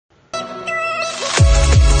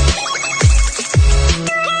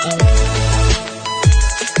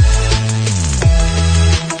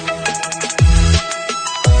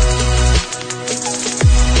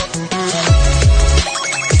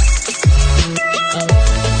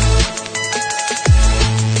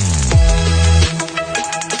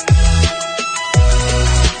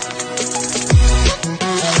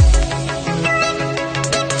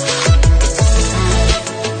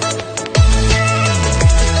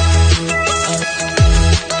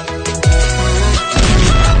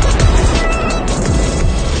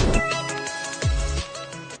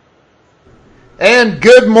And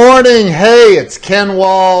good morning. Hey, it's Ken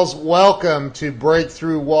Walls. Welcome to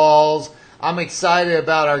Breakthrough Walls. I'm excited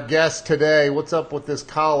about our guest today. What's up with this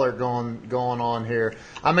collar going on here?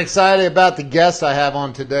 I'm excited about the guest I have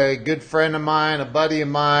on today. Good friend of mine, a buddy of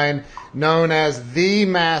mine, known as the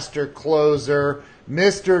Master Closer,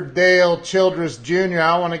 Mr. Dale Childress Jr.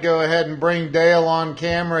 I want to go ahead and bring Dale on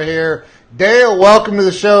camera here. Dale, welcome to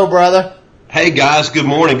the show, brother. Hey guys, good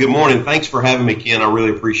morning. Good morning. Thanks for having me, Ken. I really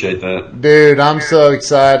appreciate that. Dude, I'm so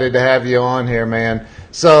excited to have you on here, man.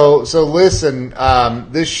 So listen,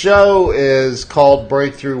 this show is called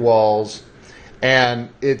Breakthrough Walls, and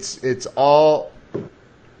it's all.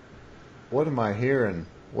 What am I hearing?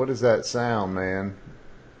 What is that sound, man?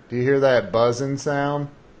 Do you hear that buzzing sound?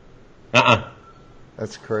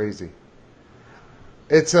 That's crazy.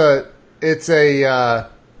 It's a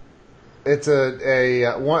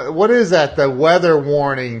what is that? The weather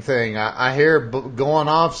warning thing. I hear going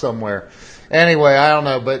off somewhere. Anyway, I don't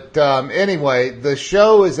know. But anyway, the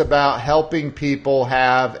show is about helping people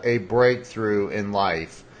have a breakthrough in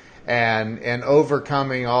life and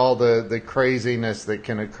overcoming all the craziness that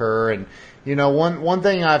can occur. And you know, one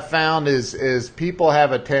thing I've found is people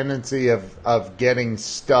have a tendency of getting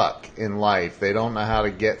stuck in life. They don't know how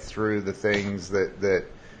to get through the things that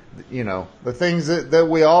you know, the things that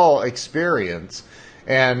we all experience.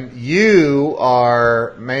 And you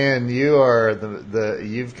are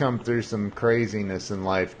you've come through some craziness in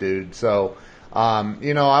life, dude. So,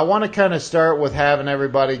 you know, I want to kind of start with having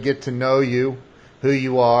everybody get to know you, who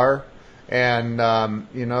you are. And,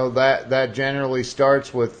 you know, that generally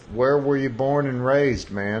starts with where were you born and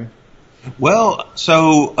raised, man? Well,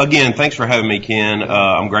 so again, thanks for having me, Ken.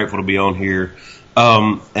 I'm grateful to be on here.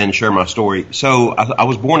 And share my story. So I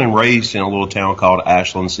was born and raised in a little town called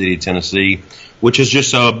Ashland City, Tennessee, which is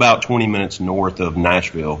just about 20 minutes north of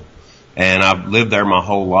Nashville. And I've lived there my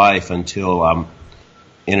whole life until I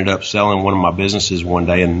ended up selling one of my businesses one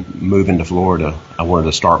day and moving to Florida. I wanted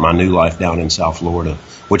to start my new life down in South Florida,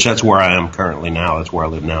 which that's where I am currently now. That's where I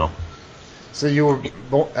live now. So you were,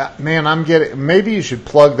 man, maybe you should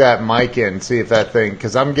plug that mic in and see if that thing,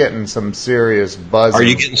 because I'm getting some serious buzzing. Are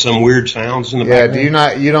you getting some weird sounds in the background?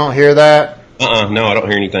 Yeah, you don't hear that? No, I don't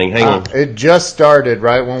hear anything. Hang on. It just started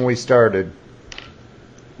right when we started.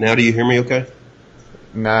 Now do you hear me okay?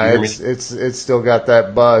 No, it's still got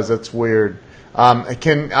that buzz. That's weird. I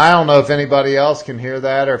don't know if anybody else can hear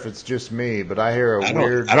that or if it's just me, but I hear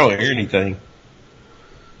weird. I don't hear anything.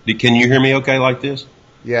 Can you hear me okay like this?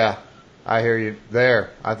 Yeah. I hear you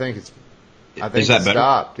there. I think Is that better?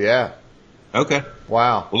 Stopped. Yeah. Okay.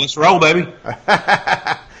 Wow. Well, let's roll, baby.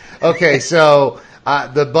 Okay, so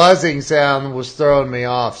the buzzing sound was throwing me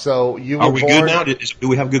off. So you were Are we good now? Do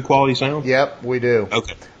we have good quality sound? Yep, we do.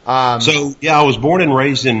 Okay. So yeah, I was born and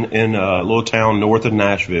raised in a little town north of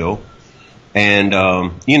Nashville, and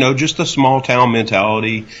you know, just a small town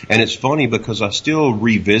mentality. And it's funny because I still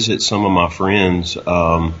revisit some of my friends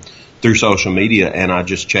through social media, and I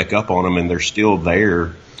just check up on them, and they're still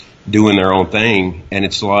there doing their own thing. And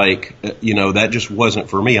it's like, you know, that just wasn't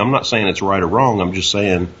for me. I'm not saying it's right or wrong. I'm just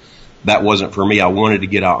saying that wasn't for me. I wanted to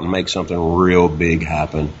get out and make something real big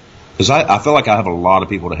happen, because I feel like I have a lot of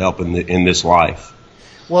people to help in this life.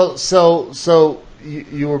 Well, so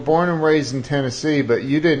you were born and raised in Tennessee, but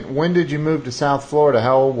you didn't. When did you move to South Florida?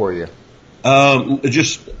 How old were you?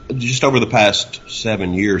 Just over the past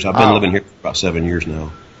 7 years. I've been living here for about 7 years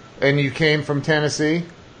now. And you came from Tennessee?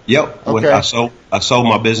 Yep. Okay. I sold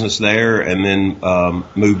my business there, and then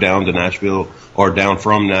moved down to Nashville, or down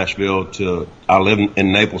from Nashville to. I live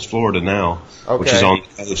in Naples, Florida now, which is on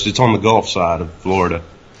the coast. It's on the Gulf side of Florida.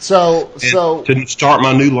 So to start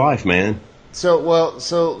my new life, man. So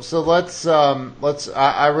let's.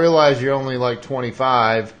 I realize you're only like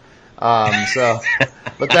 25.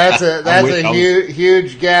 But that's a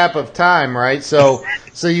huge gap of time, right? So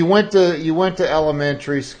you went to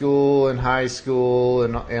elementary school and high school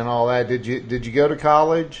and all that. Did you go to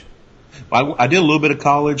college? I did a little bit of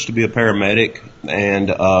college to be a paramedic,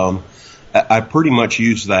 and I pretty much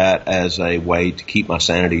used that as a way to keep my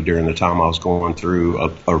sanity during the time I was going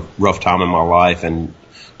through a rough time in my life, and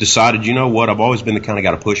decided, you know what, I've always been the kind of guy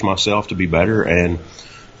to push myself to be better, and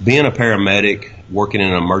being a paramedic, working in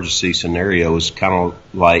an emergency scenario is kind of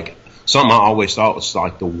like something I always thought was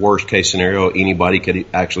like the worst case scenario anybody could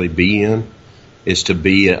actually be in, is to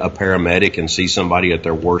be a paramedic and see somebody at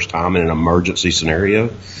their worst time in an emergency scenario.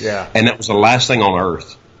 Yeah. And that was the last thing on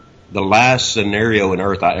earth, the last scenario in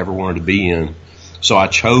earth I ever wanted to be in. So I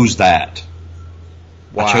chose that.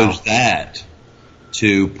 Wow. I chose that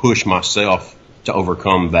to push myself to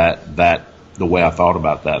overcome that the way I thought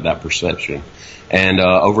about that perception, and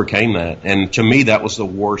overcame that. And to me, that was the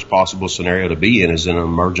worst possible scenario to be in, is in an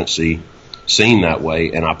emergency scene that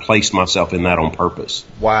way. And I placed myself in that on purpose.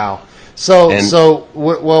 Wow.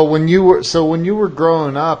 When you were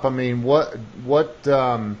growing up, I mean,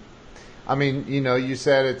 I mean, you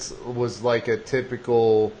said it was like a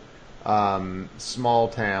typical small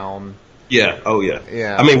town. Yeah. Oh, yeah.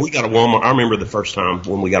 Yeah. I mean, we got a Walmart. I remember the first time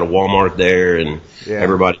when we got a Walmart there, and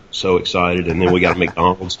everybody was so excited. And then we got a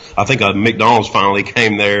McDonald's. I think a McDonald's finally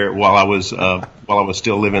came there while I was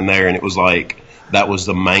still living there, and it was like that was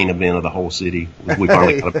the main event of the whole city. We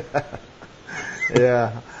finally got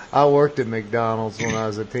Yeah, I worked at McDonald's when I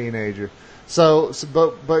was a teenager.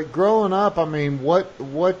 But growing up, I mean, what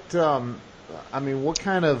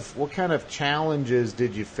kind of challenges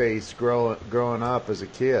did you face growing up as a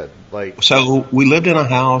kid? Like, so we lived in a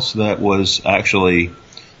house that was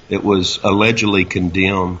allegedly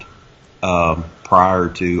condemned prior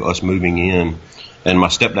to us moving in, and my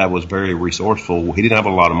stepdad was very resourceful. He didn't have a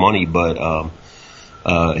lot of money, but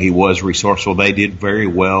he was resourceful. They did very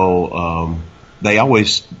well. They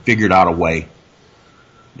always figured out a way.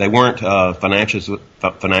 They weren't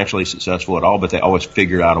financially successful at all, but they always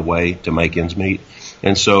figured out a way to make ends meet.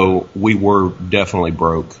 And so we were definitely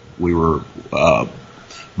broke. We were, by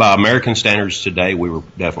American standards today, we were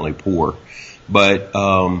definitely poor. But,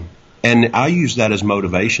 and I use that as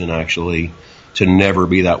motivation, actually, to never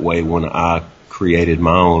be that way when I created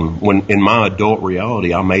my own. When in my adult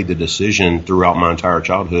reality, I made the decision throughout my entire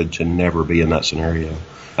childhood to never be in that scenario.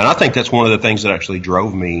 And I think that's one of the things that actually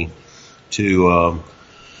drove me to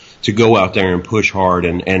go out there and push hard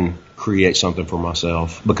and create something for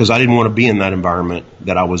myself, because I didn't want to be in that environment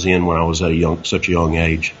that I was in when I was at such a young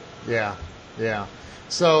age. Yeah, yeah.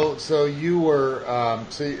 So you were,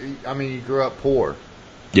 I mean, you grew up poor.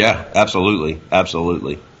 Yeah, absolutely.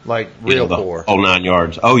 Like real poor. Whole 9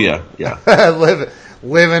 yards. Oh yeah.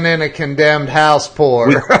 Living in a condemned house poor.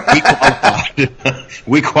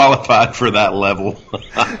 We qualified for that level.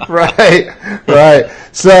 Right.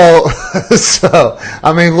 So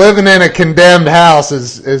I mean, living in a condemned house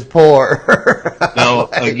is poor. No,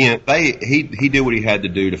 again, he did what he had to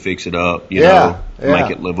do to fix it up, you know, make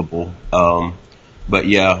it livable. But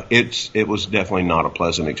yeah, it was definitely not a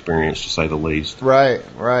pleasant experience, to say the least. Right.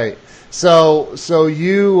 So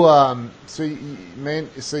you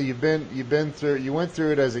went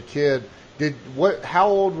through it as a kid. How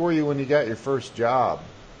old were you when you got your first job?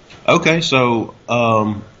 Okay, so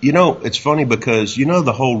it's funny because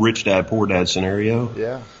the whole rich dad poor dad scenario.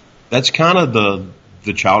 Yeah. That's kind of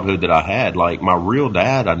the childhood that I had. Like my real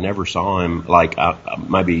dad, I never saw him, like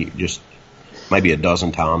maybe a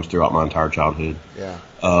dozen times throughout my entire childhood. Yeah.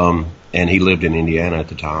 And he lived in Indiana at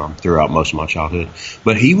the time throughout most of my childhood.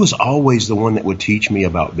 But he was always the one that would teach me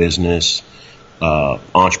about business,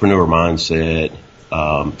 entrepreneur mindset,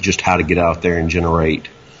 just how to get out there and generate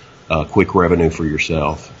quick revenue for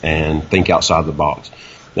yourself and think outside the box.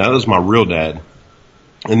 Now, that was my real dad.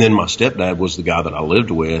 And then my stepdad was the guy that I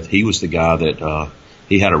lived with. He was the guy that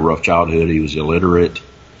he had a rough childhood. He was illiterate.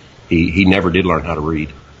 He never did learn how to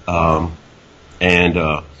read.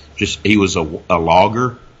 He was a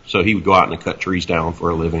logger. So he would go out and cut trees down for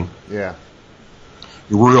a living. Yeah.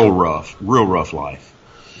 Real rough life.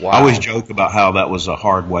 Wow. I always joke about how that was a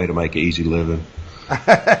hard way to make an easy living.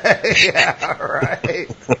 Yeah, right.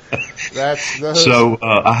 So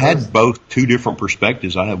I had two different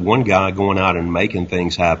perspectives. I had one guy going out and making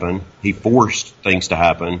things happen. He forced things to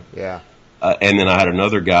happen. Yeah. And then I had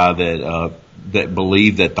another guy that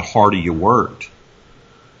believed that the harder you worked,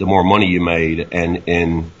 the more money you made,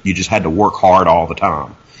 and you just had to work hard all the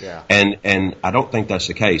time. Yeah. And I don't think that's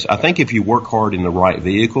the case. I think if you work hard in the right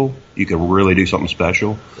vehicle, you can really do something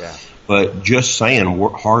special. Yeah. But just saying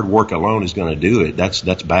hard work alone is going to do it, that's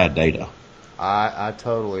bad data. I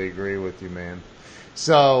totally agree with you, man.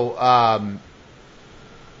 So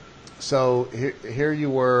here you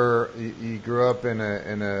were. You grew up in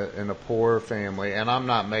a poor family, and I'm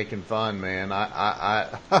not making fun, man.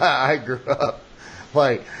 I grew up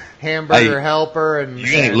like hamburger helper, and you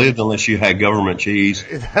ain't lived unless you had government cheese.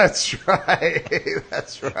 That's right.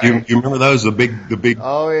 That's right. You remember those? The big.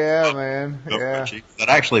 Oh yeah, man. Yeah. Cheese. That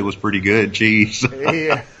actually was pretty good cheese.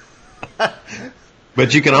 Yeah.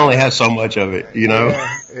 But you can only have so much of it, you know.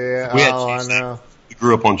 Yeah. We had I know. We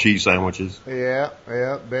grew up on cheese sandwiches. Yeah.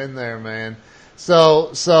 Been there, man.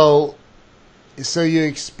 So you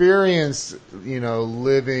experienced,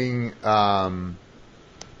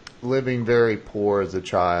 living very poor as a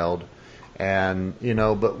child, and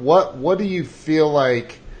but what do you feel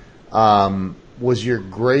like was your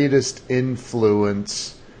greatest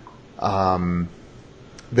influence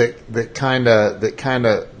that kind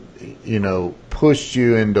of pushed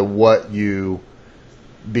you into what you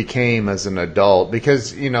became as an adult?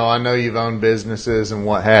 Because I know you've owned businesses and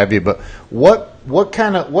what have you, but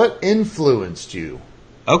what influenced you?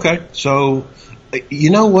 Okay, so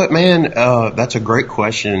you know what, man? That's a great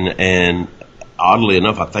question, and oddly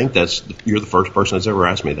enough, I think you're the first person that's ever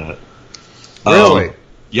asked me that. Really?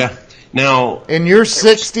 Yeah. Now, in your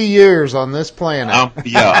 60 years on this planet. All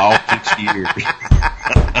 60 years.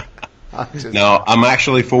 No, I'm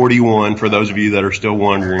actually 41. For those of you that are still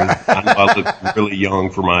wondering, I know I look really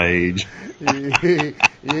young for my age.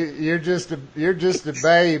 You're just a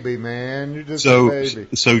baby, man. You're just a baby.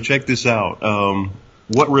 So check this out.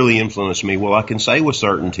 What really influenced me? Well, I can say with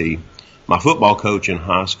certainty, my football coach in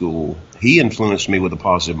high school, he influenced me with a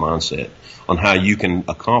positive mindset on how you can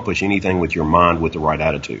accomplish anything with your mind with the right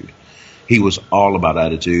attitude. He was all about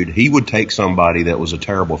attitude. He would take somebody that was a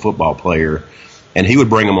terrible football player and he would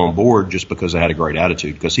bring them on board just because they had a great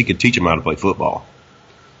attitude, because he could teach them how to play football.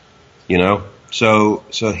 So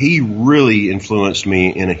he really influenced me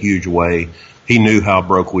in a huge way. He knew how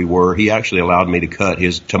broke we were. He actually allowed me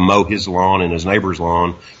to mow his lawn and his neighbor's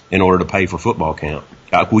lawn in order to pay for football camp.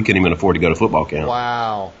 We couldn't even afford to go to football camp.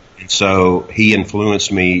 Wow. And so he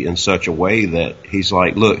influenced me in such a way that he's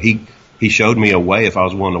like, look, he showed me a way, if I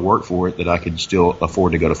was willing to work for it, that I could still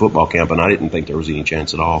afford to go to football camp, and I didn't think there was any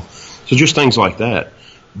chance at all. So just things like that.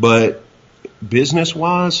 But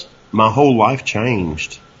business-wise, my whole life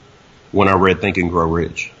changed when I read Think and Grow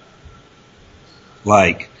Rich.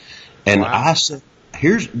 Wow. I said,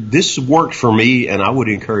 this worked for me, and I would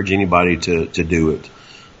encourage anybody to do it.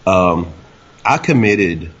 I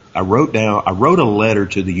wrote a letter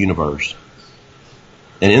to the universe.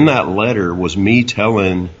 And in that letter was me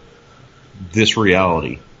telling this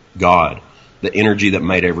reality, God, the energy that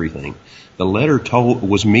made everything. The letter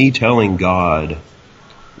was me telling God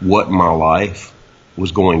what my life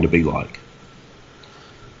was going to be like.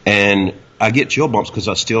 And I get chill bumps because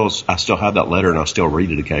I still have that letter and I still read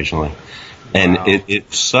it occasionally. And wow.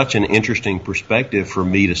 It's such an interesting perspective for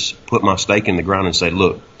me to put my stake in the ground and say,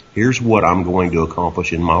 look, here's what I'm going to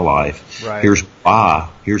accomplish in my life. Right. Here's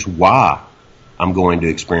why I'm going to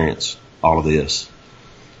experience all of this.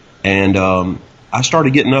 And I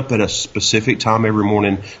started getting up at a specific time every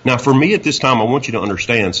morning. Now, for me at this time, I want you to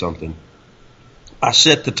understand something. I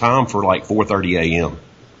set the time for like 4:30 a.m.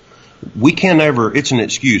 We can't ever, it's an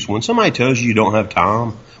excuse. When somebody tells you don't have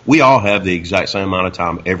time, we all have the exact same amount of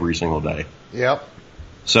time every single day. Yep.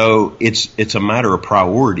 So it's a matter of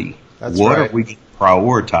priority. That's what right. are we going to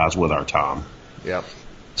prioritize with our time? Yep.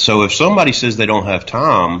 So if somebody says they don't have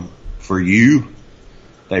time for you,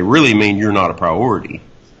 they really mean you're not a priority.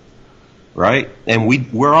 Right? And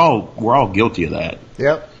we're all guilty of that.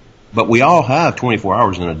 Yep. But we all have 24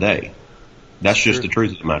 hours in a day. That's just the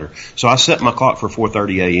truth of the matter. So I set my clock for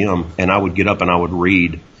 4:30 a.m. and I would get up and I would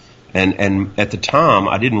read. And at the time,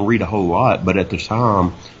 I didn't read a whole lot, but at the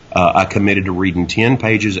time, I committed to reading 10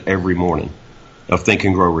 pages every morning of Think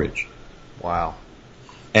and Grow Rich. Wow.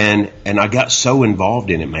 And I got so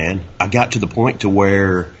involved in it, man. I got to the point to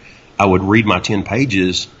where I would read my 10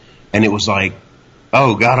 pages and it was like,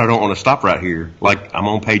 oh, God, I don't want to stop right here. Like, I'm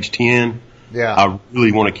on page 10. Yeah. I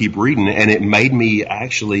really want to keep reading. And it made me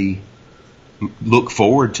actually look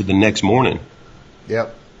forward to the next morning.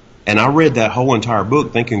 Yep. And I read that whole entire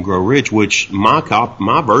book, Think and Grow Rich, which my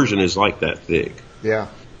version is like that thick. Yeah.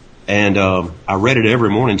 And I read it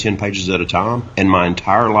every morning, 10 pages at a time. And my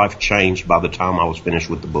entire life changed by the time I was finished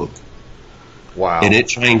with the book. Wow. And it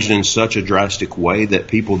changed in such a drastic way that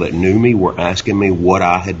people that knew me were asking me what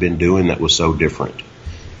I had been doing that was so different.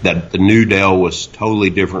 That the new Dale was totally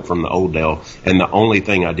different from the old Dale. And the only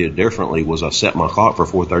thing I did differently was I set my clock for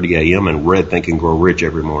 4:30 a.m. and read Think and Grow Rich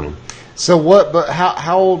every morning. So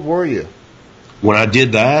how old were you? When I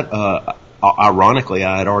did that, ironically,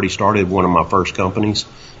 I had already started one of my first companies.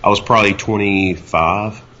 I was probably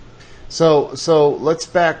 25. So let's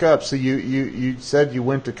back up. So you said you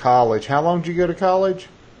went to college. How long did you go to college?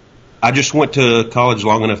 I just went to college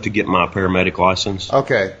long enough to get my paramedic license.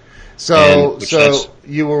 Okay. So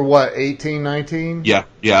you were what, 18, 19? Yeah.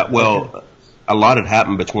 Well, a lot had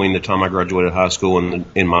happened between the time I graduated high school and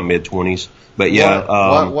in my mid-20s. But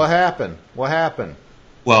yeah. What happened? What happened?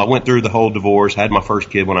 Well, I went through the whole divorce, had my first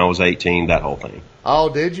kid when I was 18, that whole thing. Oh,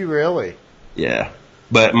 did you really? Yeah.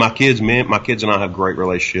 But my kids and I have great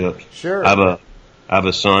relationships. Sure. I have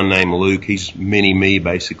a son named Luke. He's mini me,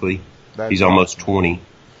 basically. He's almost 20.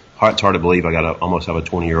 It's hard to believe I almost have a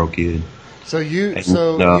 20-year-old kid. So you And,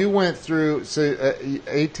 so you went through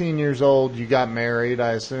 18 years old. You got married,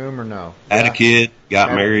 I assume, or no? had a kid,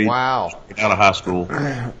 got married, Wow. got out of high school.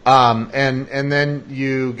 And then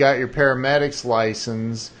you got your paramedics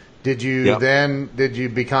license. Did you did you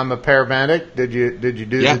become a paramedic? Did you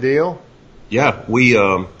do the deal?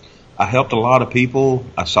 Yeah, I helped a lot of people.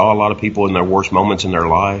 I saw a lot of people in their worst moments in their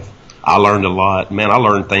life. I learned a lot. Man, I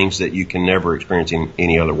learned things that you can never experience in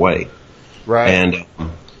any other way. Right.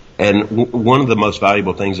 One of the most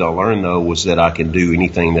valuable things I learned, though, was that I can do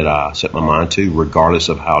anything that I set my mind to, regardless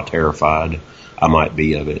of how terrified I might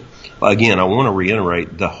be of it. But again, I want to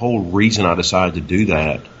reiterate, the whole reason I decided to do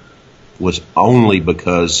that was only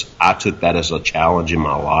because I took that as a challenge in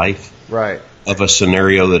my life. Right. Of a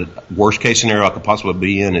scenario that, worst case scenario I could possibly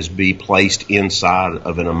be in is be placed inside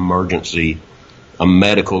of an emergency, a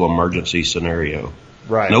medical emergency scenario.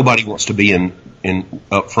 Right. Nobody wants to be in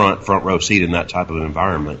front row seat in that type of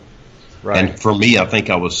environment. Right. And for me, I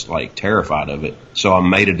think I was like terrified of it. So I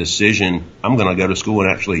made a decision. I'm going to go to school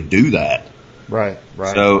and actually do that. Right.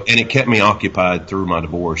 Right. So, and it kept me occupied through my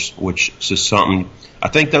divorce, which is something I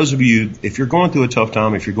think those of you, if you're going through a tough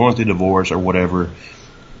time, if you're going through divorce or whatever,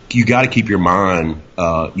 you got to keep your mind,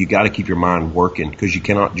 working, because you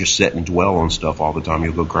cannot just sit and dwell on stuff all the time.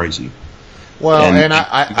 You'll go crazy. Well, and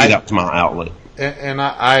that was my outlet. And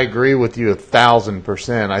I agree with you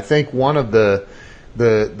 1,000%. I think one of the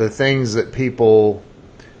things that people,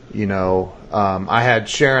 I had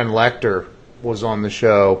Sharon Lecter was on the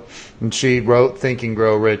show, and she wrote Think and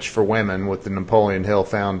Grow Rich for Women with the Napoleon Hill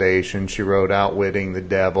Foundation. She wrote Outwitting the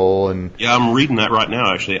Devil, and I'm reading that right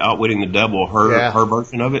now. Actually, Outwitting the Devil, her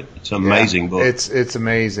version of it. It's an amazing book. It's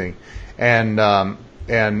amazing, and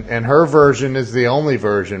her version is the only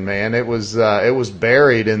version, man. It was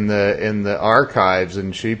buried in the archives,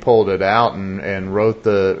 and she pulled it out and wrote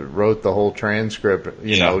the whole transcript.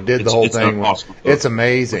 Did the whole thing. Awesome. It's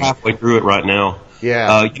amazing. We're halfway through it right now.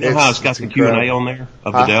 Yeah, you know how it's got the Q&A on there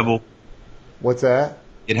of the devil? What's that?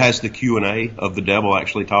 It has the Q&A of the devil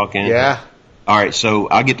actually talking. Yeah. All right, so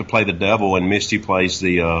I get to play the devil, and Misty plays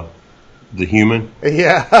the human.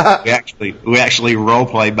 Yeah. we actually role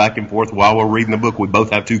play back and forth while we're reading the book. We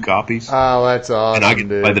both have 2 copies. Oh, that's awesome. And I get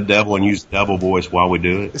to play the devil and use the devil voice while we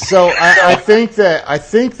do it. So I think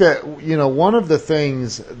that one of the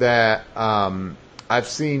things that I've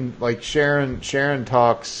seen, like Sharon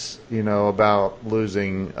talks, about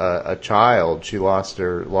losing a child. She lost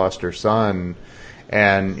her son,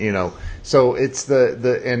 and so it's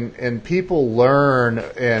and people learn,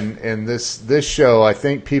 and this show, I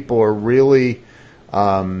think people are really,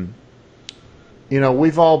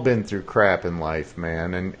 we've all been through crap in life,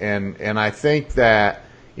 man, and I think that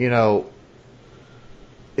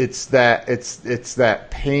it's that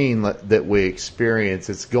pain that we experience.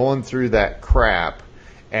 It's going through that crap.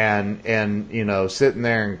 And sitting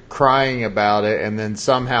there and crying about it, and then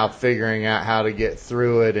somehow figuring out how to get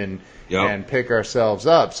through it and pick ourselves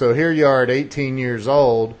up. So here you are at 18 years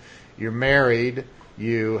old. You're married.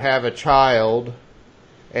 You have a child,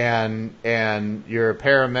 and you're a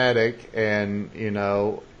paramedic. And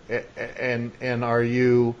and are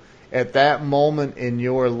you at that moment in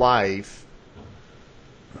your life?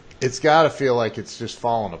 It's got to feel like it's just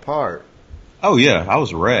falling apart. Oh yeah, I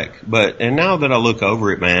was a wreck. And now that I look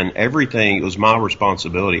over it, man, it was my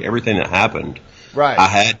responsibility. Everything that happened, right, I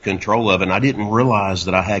had control of, and I didn't realize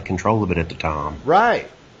that I had control of it at the time. Right,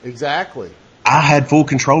 exactly. I had full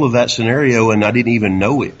control of that scenario, and I didn't even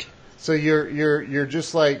know it. So you're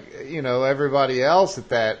just like everybody else at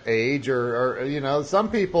that age, or some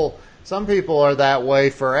people are that way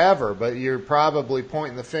forever, but you're probably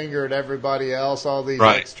pointing the finger at everybody else, all these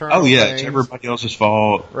external things. It's everybody else's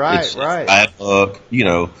fault. Right, it's right. Bad luck,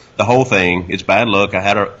 the whole thing. It's bad luck. I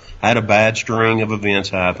had a bad string of events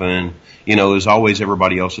happen. It was always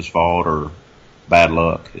everybody else's fault or bad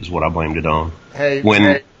luck is what I blamed it on.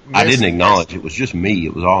 I didn't acknowledge it was just me.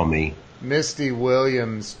 It was all me. Misty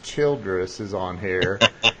Williams Childress is on here,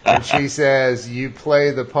 and she says, you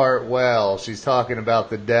play the part well. She's talking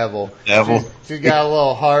about the devil. She's got a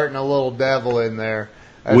little heart and a little devil in there.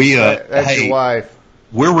 That's your wife.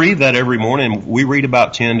 We read that every morning. We read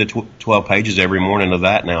about 10 to 12 pages every morning of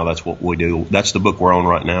that now. That's what we do. That's the book we're on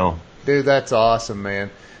right now. Dude, that's awesome,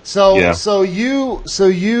 man. So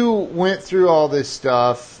you went through all this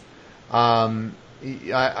stuff. I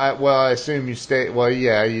assume you stayed. Well,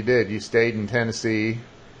 yeah, you did. You stayed in Tennessee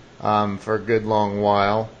for a good long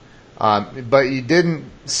while, but you didn't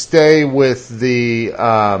stay with the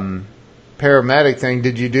paramedic thing.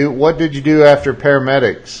 What did you do after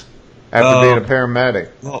paramedics? After being a paramedic?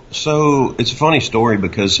 Well, so it's a funny story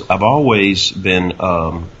because I've always been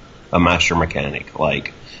a master mechanic,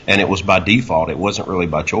 and it was by default. It wasn't really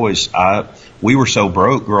by choice. We were so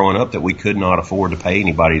broke growing up that we could not afford to pay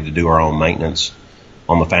anybody to do our own maintenance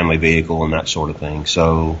on the family vehicle and that sort of thing.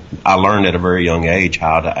 So I learned at a very young age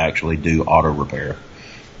how to actually do auto repair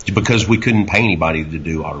because we couldn't pay anybody to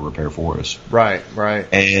do auto repair for us. Right.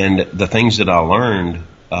 And the things that I learned,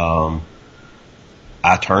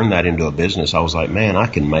 I turned that into a business. I was like, man, I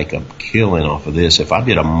can make a killing off of this. If I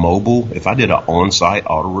did an on-site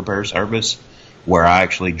auto repair service where I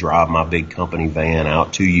actually drive my big company van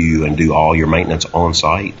out to you and do all your maintenance on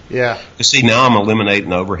site. Yeah. See, now I'm eliminating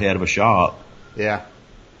the overhead of a shop. Yeah.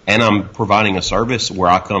 And I'm providing a service where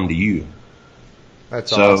I come to you.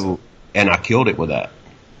 That's awesome. And I killed it with that.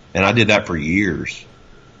 And I did that for years.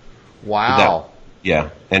 Wow. Yeah.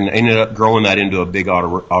 And ended up growing that into a big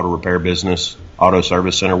auto repair business, auto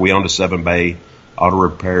service center. We owned a 7-bay auto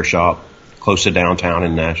repair shop close to downtown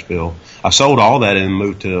in Nashville. I sold all that and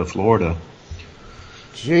moved to Florida.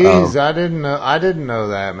 Jeez, I didn't know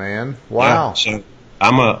that, man. Wow. Yeah, so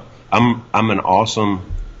I'm an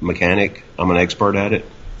awesome mechanic. I'm an expert at it.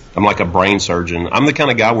 I'm like a brain surgeon. I'm the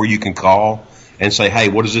kind of guy where you can call and say, hey,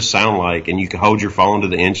 what does this sound like? And you can hold your phone to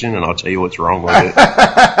the engine and I'll tell you what's wrong with it.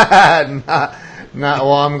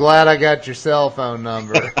 Well, I'm glad I got your cell phone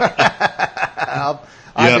number. I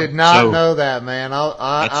did not know that, man.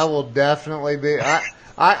 I will definitely be.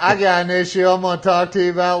 I got an issue I'm going to talk to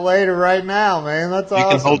you about later right now, man. That's awesome.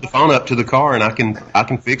 You can hold the phone up to the car and I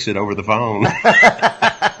can fix it over the phone.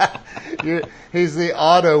 He's the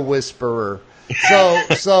auto whisperer.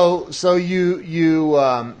 So you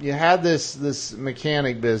had this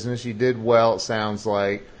mechanic business. You did well, it sounds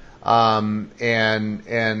like. And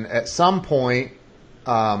at some point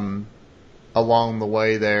along the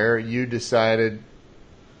way there, you decided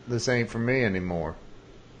this ain't for me anymore.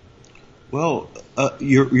 Well,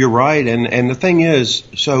 you're right, and the thing is,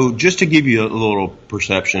 so just to give you a little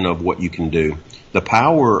perception of what you can do, the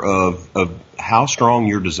power of how strong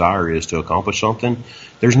your desire is to accomplish something,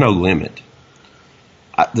 there's no limit.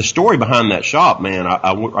 The story behind that shop, man,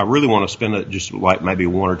 I really want to spend just like maybe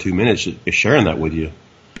 1 or 2 minutes sharing that with you.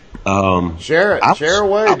 Share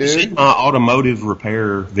away, dude. I was in my automotive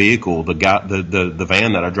repair vehicle, the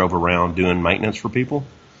van that I drove around doing maintenance for people,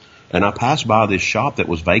 and I passed by this shop that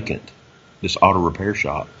was vacant. This auto repair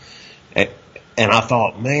shop. And I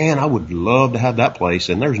thought, man, I would love to have that place,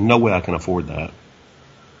 and there's no way I can afford that.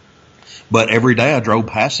 But every day I drove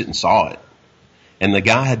past it and saw it. And the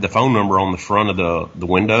guy had the phone number on the front of the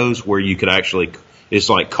windows where you could actually, it's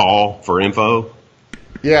like call for info.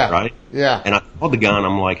 Yeah. Right? Yeah. And I called the guy and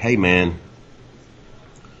I'm like, hey, man,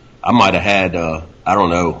 I might have had, I don't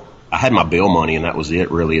know, I had my bail money and that was it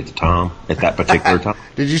really at the time, at that particular time.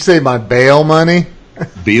 Did you say my bail money?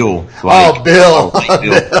 Bill. Bill.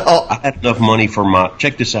 I had enough money for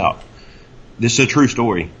check this out. This is a true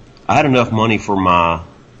story. I had enough money for my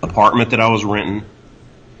apartment that I was renting,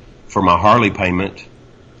 for my Harley payment,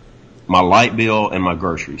 my light bill, and my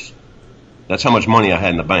groceries. That's how much money I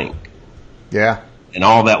had in the bank. Yeah. And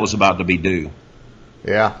all that was about to be due.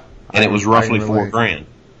 Yeah. And it was roughly $4,000.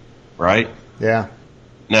 Right? Yeah.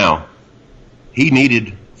 Now, he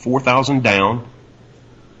needed $4,000 down.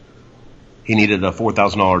 He needed a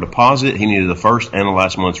 $4,000 deposit. He needed the first and the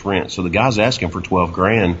last month's rent. So the guy's asking for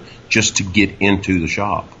 $12,000 just to get into the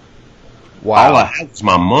shop. Wow. All I had was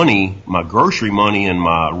my money, my grocery money, and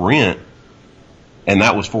my rent, and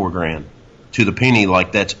that was $4,000 to the penny.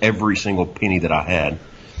 Like that's every single penny that I had.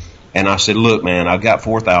 And I said, "Look, man, I've got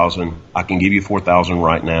 $4,000. I can give you $4,000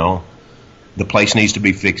 right now. The place needs to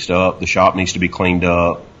be fixed up. The shop needs to be cleaned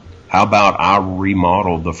up. How about I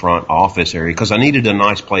remodel the front office area? Because I needed a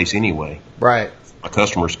nice place anyway. Right. My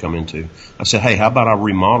customers come into. I said, hey, how about I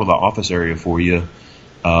remodel the office area for you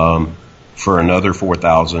for another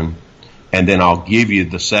 $4,000, and then I'll give you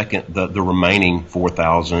the remaining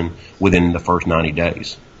 $4,000 within the first 90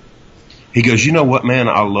 days. He goes, you know what, man?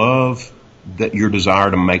 I love that your desire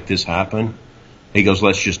to make this happen. He goes,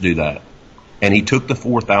 let's just do that. And he took the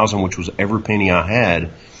 $4,000, which was every penny I had,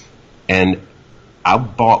 and I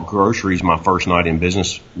bought groceries my first night in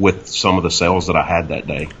business with some of the sales that I had that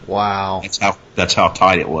day. Wow. That's how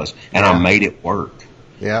tight it was. And I made it work.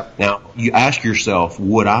 Yep. Now, you ask yourself,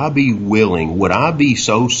 would I be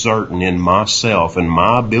so certain in myself and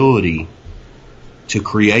my ability to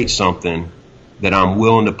create something that I'm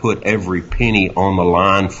willing to put every penny on the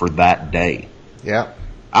line for that day? Yep.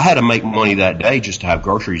 I had to make money that day just to have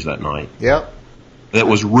groceries that night. Yep. That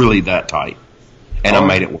was really that tight. And I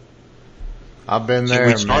made it work. I've been there,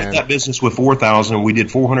 man. So we started that business with $4,000. We did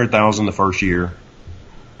 $400,000 the first year.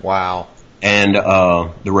 Wow. And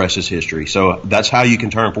the rest is history. So that's how you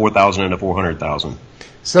can turn $4,000 into $400,000.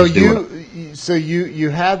 So Just doing you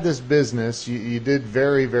had this business. You did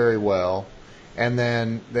very, very well, and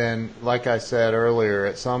then like I said earlier,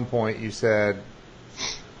 at some point you said,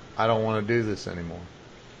 "I don't want to do this anymore."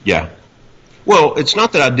 Yeah. Well, it's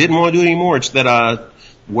not that I didn't want to do it anymore. It's that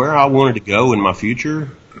where I wanted to go in my future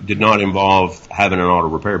did not involve having an auto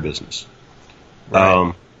repair business.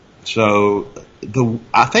 Right. So I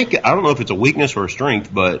don't know if it's a weakness or a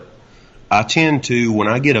strength, but I tend to, when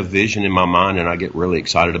I get a vision in my mind and I get really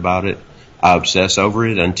excited about it, I obsess over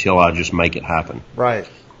it until I just make it happen. Right.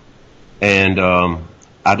 And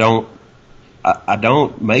I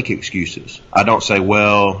don't make excuses. I don't say,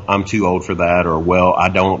 well, I'm too old for that, or, well, I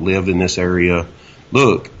don't live in this area.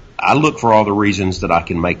 Look, I look for all the reasons that I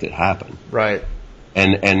can make that happen. Right.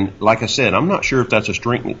 And like I said, I'm not sure if that's a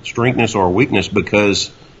strengthness or a weakness, because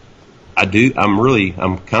I'm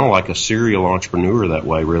kind of like a serial entrepreneur that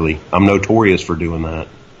way, really. I'm notorious for doing that.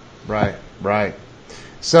 Right. Right.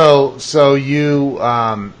 So you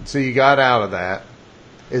got out of that.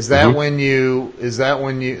 Is that Mm-hmm.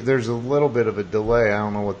 when you, there's a little bit of a delay. I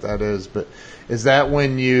don't know what that is, but is that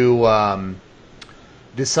when you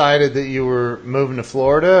decided that you were moving to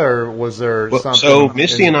Florida, or was there something? So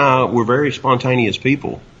Misty and I were very spontaneous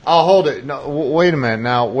people. I'll hold it. No, wait a minute.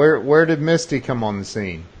 Now, where did Misty come on the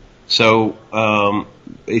scene? So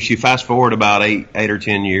if you fast forward about eight or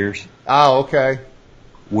 10 years, Oh, okay.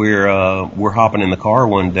 we're hopping in the car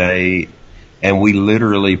one day, and we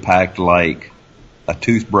literally packed like a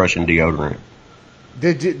toothbrush and deodorant.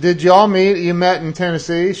 Did y'all meet? You met in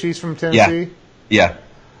Tennessee? She's from Tennessee? Yeah.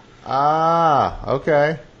 Ah,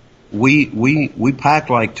 okay. We packed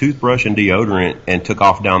like toothbrush and deodorant and took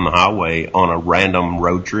off down the highway on a random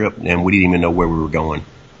road trip, and we didn't even know where we were going.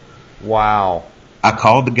 Wow. I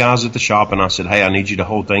called the guys at the shop and I said, hey, I need you to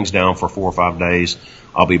hold things down for 4 or 5 days.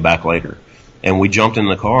 I'll be back later. And we jumped in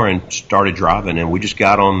the car and started driving, and we just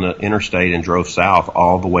got on the interstate and drove south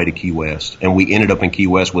all the way to Key West. And we ended up in Key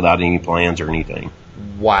West without any plans or anything.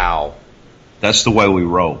 Wow. That's the way we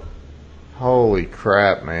roll. Holy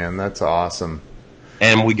crap, man. That's awesome.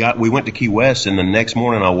 And we went to Key West, and the next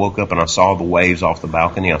morning I woke up and I saw the waves off the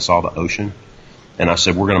balcony. I saw the ocean. And I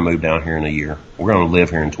said, we're going to move down here in a year. We're going to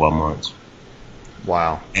live here in 12 months.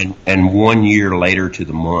 Wow. And 1 year later to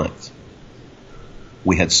the month,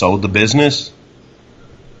 we had sold the business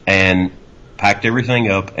and packed everything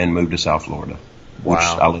up and moved to South Florida. Wow. Which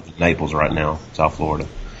I live in Naples right now, South Florida.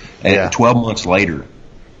 And Yeah. 12 months later,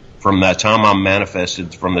 from that time I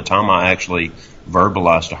manifested, from the time I actually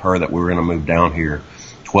verbalized to her that we were going to move down here,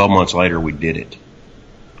 12 months later we did it.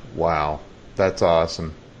 Wow. That's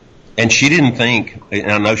awesome. And she didn't think,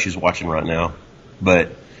 and I know she's watching right now,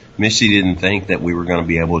 but Missy didn't think that we were going to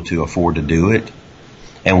be able to afford to do it.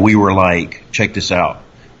 And we were like, check this out.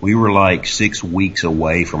 We were like 6 weeks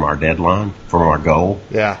away from our deadline, from our goal.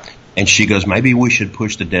 Yeah. And she goes, maybe we should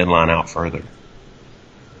push the deadline out further.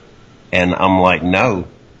 And I'm like, no,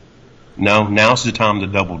 now's the time to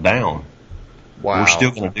double down. Wow. We're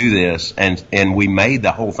still going to do this. And we made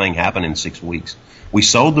the whole thing happen in 6 weeks. We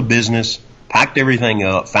sold the business, packed everything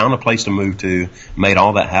up, found a place to move to, made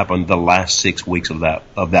all that happen the last 6 weeks of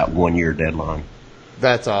that 1 year deadline.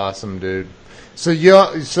 That's awesome, dude. So you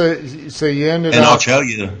ended And up.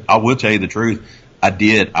 I will tell you the truth.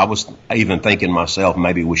 I was even thinking myself,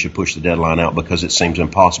 maybe we should push the deadline out because it seems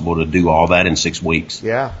impossible to do all that in 6 weeks.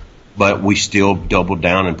 Yeah. But we still doubled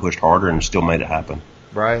down and pushed harder and still made it happen.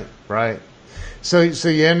 Right. Right. So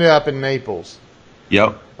you ended up in Naples.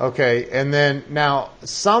 Yep. Okay, and then now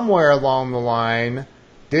somewhere along the line,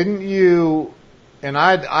 didn't you? And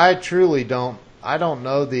I truly don't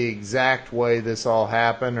know the exact way this all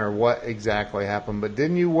happened or what exactly happened, but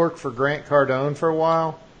didn't you work for Grant Cardone for a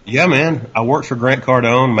while? Yeah, man. I worked for Grant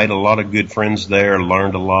Cardone, made a lot of good friends there,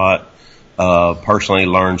 learned a lot. Personally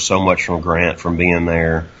learned so much from Grant from being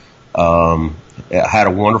there. Had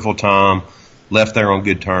a wonderful time, left there on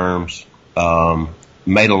good terms.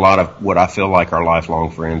 Made a lot of what I feel like are lifelong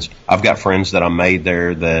friends. I've got friends that I made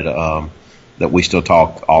there that we still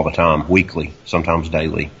talk all the time, weekly, sometimes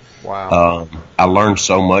daily. Wow. I learned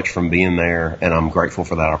so much from being there, and I'm grateful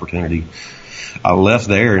for that opportunity. I left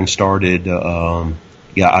there and started, I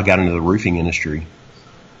got into the roofing industry.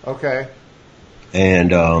 Okay. And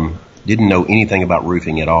didn't know anything about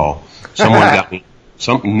roofing at all. Someone got me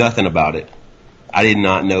nothing about it. I did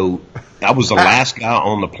not know. I was the last guy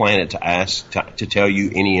on the planet to ask to tell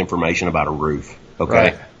you any information about a roof. Okay.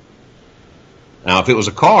 Right. Now, if it was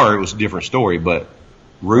a car, it was a different story, but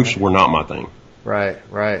roofs were not my thing. Right.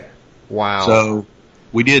 Right. Wow. So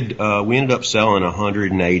we ended up selling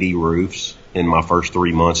 180 roofs in my first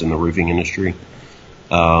 3 months in the roofing industry.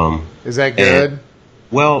 Is that good?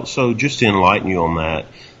 Well, so just to enlighten you on that,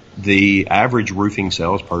 the average roofing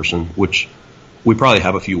salesperson, which we probably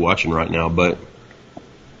have a few watching right now, but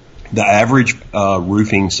the average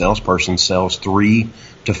roofing salesperson sells 3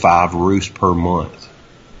 to 5 roofs per month.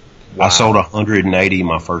 Wow. I sold 180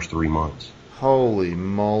 my first 3 months. Holy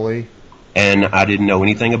moly. And I didn't know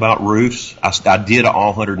anything about roofs. I did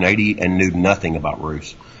all 180 and knew nothing about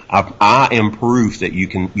roofs. I am proof that you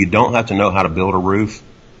don't have to know how to build a roof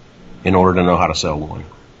in order to know how to sell one.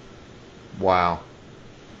 Wow.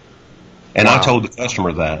 And wow. I told the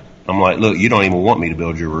customer that. I'm like, look, you don't even want me to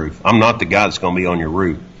build your roof. I'm not the guy that's going to be on your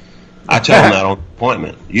roof. I tell them that on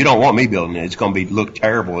appointment. You don't want me building it. It's going to look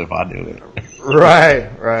terrible if I do it.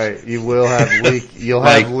 Right. You will have you'll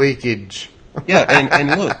have leakage. Yeah,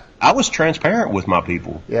 and look, I was transparent with my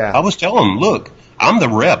people. Yeah. I was telling them, look, I'm the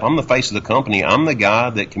rep. I'm the face of the company. I'm the guy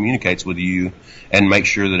that communicates with you and makes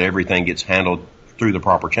sure that everything gets handled through the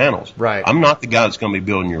proper channels. Right. I'm not the guy that's going to be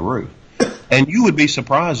building your roof. And you would be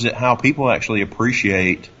surprised at how people actually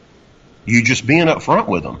appreciate you just being up front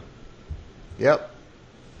with them. Yep.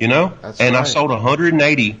 You know? That's and right. I sold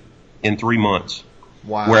 180 in 3 months.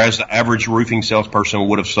 Wow. Whereas the average roofing salesperson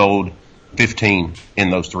would have sold 15 in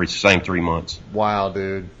those same 3 months. Wow,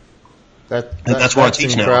 dude. That's what I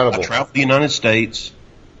teach incredible. now. I travel the United States.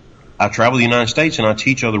 And I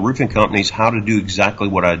teach other roofing companies how to do exactly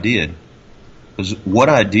what I did. Because what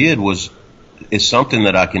I did is something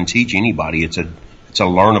that I can teach anybody. It's a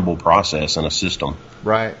learnable process and a system.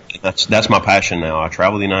 Right. That's my passion now. I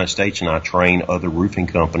travel the United States and I train other roofing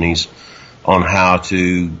companies on how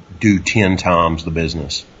to do 10 times the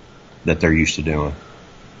business that they're used to doing.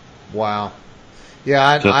 Wow. Yeah,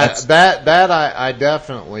 I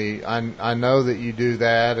definitely I know that you do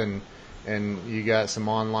that, and you got some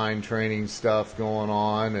online training stuff going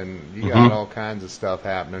on, and you got all kinds of stuff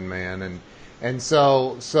happening, man. And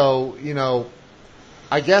so you know,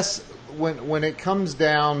 I guess when it comes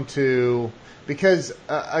down to, because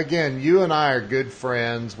again, you and I are good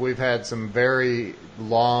friends. We've had some very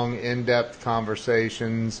long, in-depth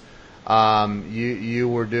conversations. You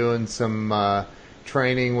were doing some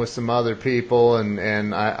training with some other people,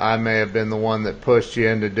 and I may have been the one that pushed you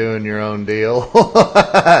into doing your own deal.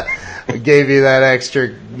 Gave you that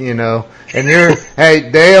extra, you know. And hey,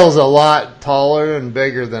 Dale's a lot taller and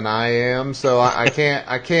bigger than I am, so I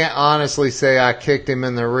can't honestly say I kicked him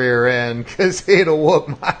in the rear end, because he'd have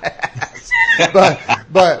whooped my ass.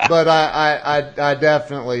 But I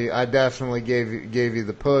definitely gave you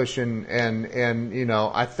the push, and you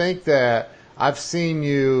know, I think that I've seen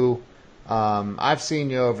you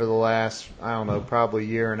over the last, I don't know, probably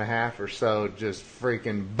year and a half or so, just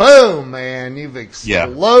freaking boom, man, you've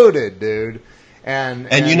exploded, dude. And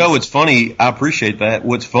you know, it's funny. I appreciate that.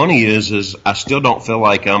 What's funny is I still don't feel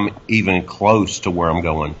like I'm even close to where I'm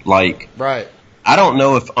going. Like, right. I don't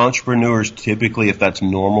know if entrepreneurs typically, if that's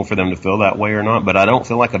normal for them to feel that way or not, but I don't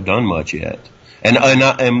feel like I've done much yet. And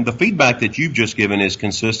the feedback that you've just given is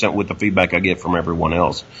consistent with the feedback I get from everyone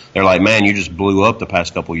else. They're like, man, you just blew up the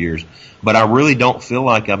past couple of years. But I really don't feel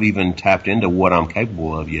like I've even tapped into what I'm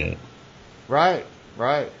capable of yet. Right.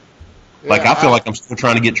 Yeah, like, I feel like I'm still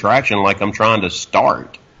trying to get traction, like I'm trying to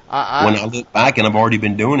start. When I look back, and I've already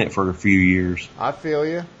been doing it for a few years. I feel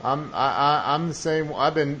you. I'm the same.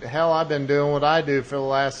 I've been doing what I do for the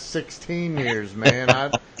last 16 years, man.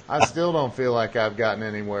 I still don't feel like I've gotten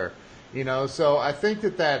anywhere. You know, so I think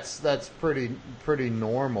that's pretty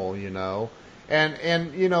normal, you know,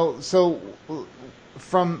 and you know, so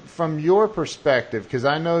from your perspective, because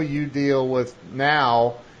I know you deal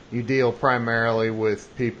primarily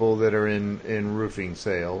with people that are in roofing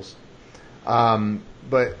sales,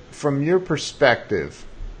 but from your perspective,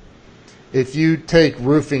 if you take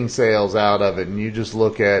roofing sales out of it and you just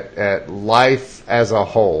look at life as a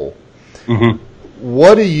whole,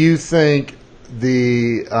 what do you think?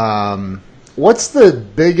 What's the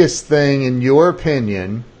biggest thing, in your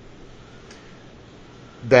opinion,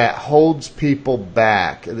 that holds people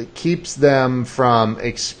back, that keeps them from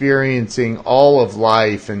experiencing all of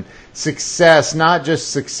life and success, not just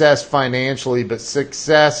success financially, but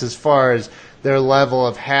success as far as their level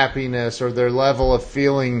of happiness or their level of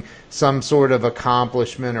feeling some sort of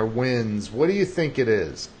accomplishment or wins? What do you think it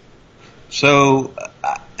is? So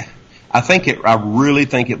I really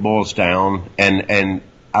think it boils down, and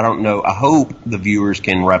I don't know, I hope the viewers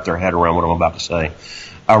can wrap their head around what I'm about to say.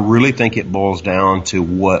 I really think it boils down to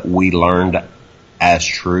what we learned as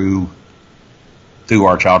true through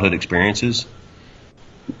our childhood experiences.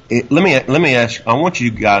 Let me ask, I want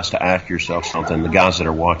you guys to ask yourself something, the guys that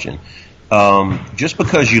are watching. Just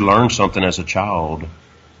because you learned something as a child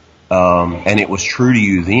and it was true to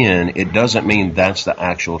you then, it doesn't mean that's the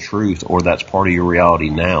actual truth or that's part of your reality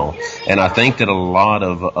now. And I think that a lot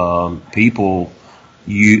of people,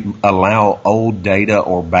 you allow old data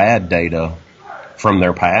or bad data from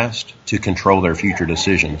their past to control their future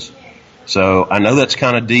decisions. So I know that's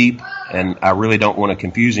kind of deep, and I really don't want to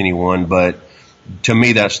confuse anyone, but to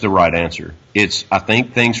me, that's the right answer. I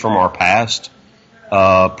think things from our past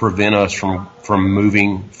prevent us from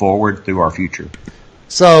moving forward through our future.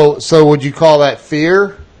 So would you call that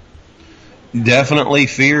fear? Definitely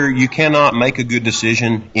fear. You cannot make a good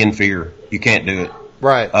decision in fear. You can't do it.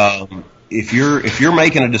 Right. If you're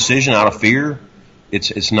making a decision out of fear,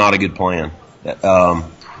 it's not a good plan.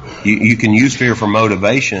 You can use fear for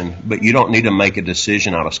motivation, but you don't need to make a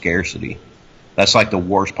decision out of scarcity. That's like the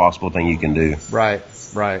worst possible thing you can do. Right.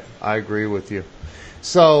 I agree with you.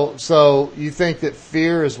 So you think that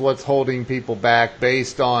fear is what's holding people back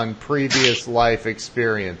based on previous life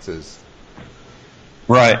experiences?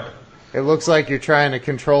 Right. It looks like you're trying to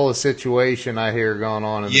control a situation I hear going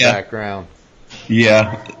on in the background.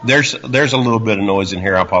 Yeah, there's a little bit of noise in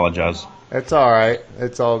here. I apologize. It's all right.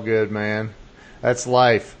 It's all good, man. That's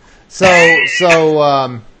life. So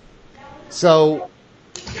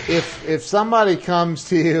if somebody comes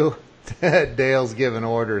to you, Dale's giving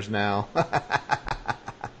orders now.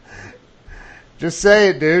 Just say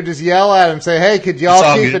it, dude. Just yell at him. Say, hey, could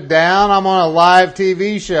y'all keep it down? I'm on a live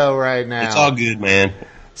TV show right now. It's all good, man.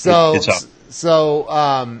 So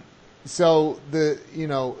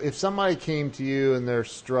if somebody came to you and they're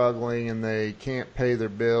struggling and they can't pay their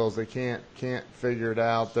bills, they can't figure it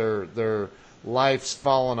out, their life's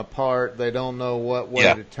falling apart, they don't know what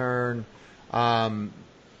way to turn. Been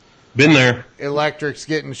there. Electric's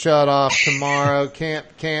getting shut off tomorrow. Can't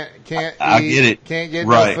eat. I get it. Can't get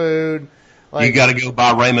no food. Like, you got to go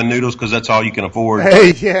buy ramen noodles because that's all you can afford.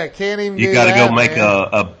 Hey, yeah, can't even. You got to go make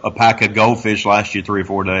a pack of goldfish last you 3 or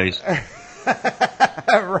 4 days.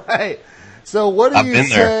 Right. So what do you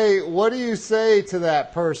say? What do you say to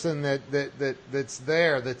that person that's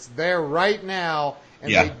there right now,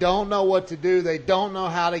 and they don't know what to do? They don't know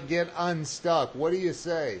how to get unstuck. What do you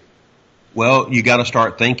say? Well, you got to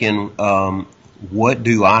start thinking, what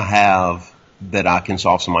do I have that I can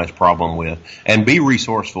solve somebody's problem with? And be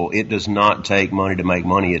resourceful. It does not take money to make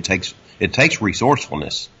money. It takes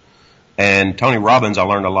resourcefulness. And Tony Robbins, I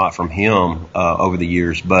learned a lot from him over the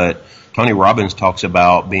years, but Tony Robbins talks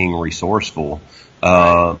about being resourceful,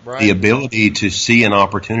 the ability to see an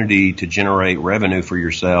opportunity to generate revenue for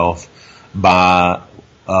yourself by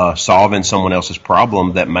solving someone else's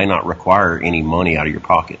problem that may not require any money out of your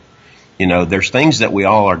pocket. You know, there's things that we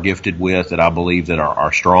all are gifted with that I believe that are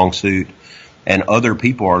our strong suit, and other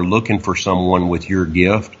people are looking for someone with your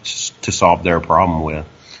gift to solve their problem with.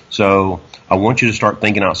 So I want you to start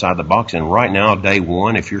thinking outside the box. And right now, day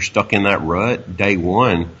one, if you're stuck in that rut, day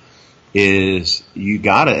one is you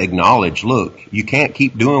got to acknowledge, look, you can't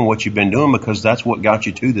keep doing what you've been doing because that's what got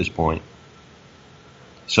you to this point.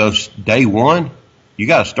 So day one, you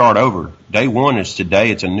got to start over. Day one is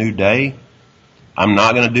today. It's a new day. I'm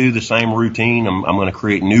not going to do the same routine. I'm going to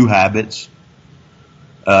create new habits.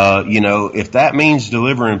 If that means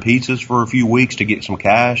delivering pizzas for a few weeks to get some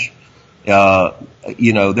cash,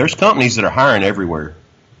 there's companies that are hiring everywhere.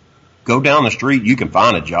 Go down the street, you can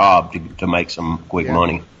find a job to make some quick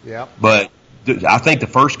money. Yeah. But I think the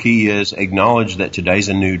first key is acknowledge that today's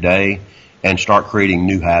a new day and start creating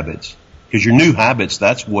new habits. Because your new habits,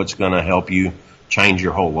 that's what's going to help you change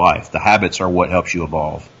your whole life. The habits are what helps you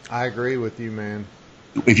evolve. I agree with you, man.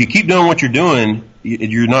 If you keep doing what you're doing,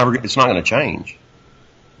 it's not going to change.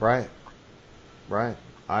 Right.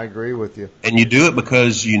 I agree with you. And you do it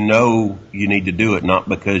because you know you need to do it, not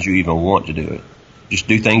because you even want to do it. Just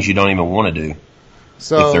do things you don't even want to do.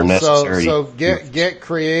 So, if they're necessary. So get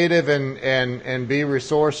creative and be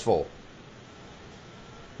resourceful.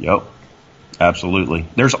 Yep. Absolutely.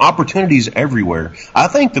 There's opportunities everywhere. I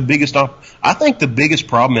think the biggest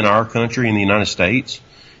problem in our country, in the United States,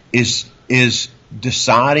 is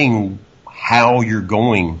deciding how you're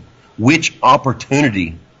going, which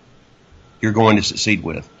opportunity you're going to succeed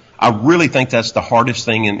with. I really think that's the hardest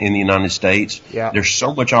thing in the United States. Yeah. There's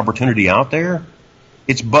so much opportunity out there.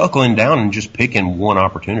 It's buckling down and just picking one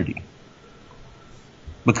opportunity.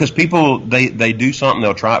 Because people, they do something,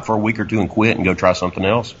 they'll try it for a week or two and quit and go try something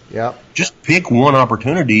else. Yeah. Just pick one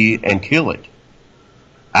opportunity and kill it.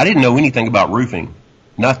 I didn't know anything about roofing.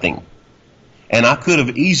 Nothing. And I could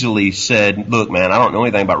have easily said, look, man, I don't know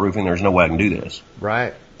anything about roofing. There's no way I can do this.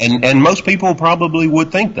 Right. And most people probably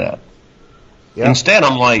would think that. Yep. Instead,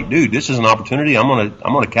 I'm like, dude, this is an opportunity. I'm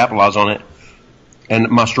gonna capitalize on it. And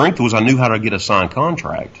my strength was I knew how to get a signed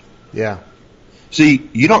contract. Yeah. See,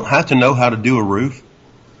 you don't have to know how to do a roof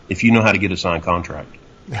if you know how to get a signed contract.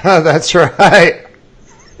 That's right.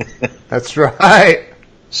 That's right.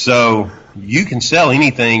 So you can sell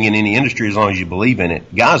anything in any industry as long as you believe in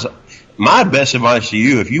it. Guys, my best advice to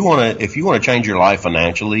you, if you want to change your life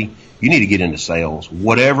financially, you need to get into sales.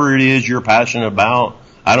 Whatever it is you're passionate about,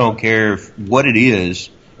 I don't care what it is,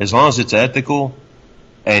 as long as it's ethical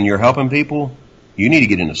and you're helping people, you need to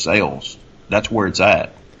get into sales. That's where it's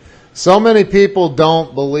at. So many people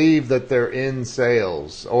don't believe that they're in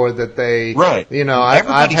sales or that they, Right.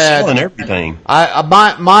 I've had selling everything.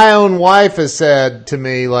 My own wife has said to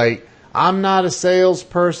me, like, I'm not a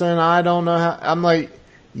salesperson. I don't know how. I'm like,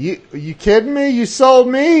 you kidding me? You sold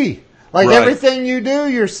me. Like, right. Everything you do,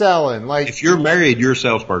 you're selling. Like, if you're married, you're a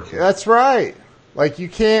salesperson. That's right. Like, you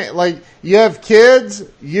can't, like, you have kids,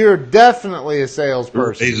 you're definitely a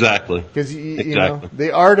salesperson. Exactly. Because, you know,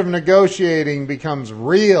 the art of negotiating becomes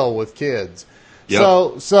real with kids.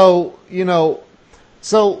 Yep. So,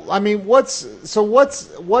 I mean, what's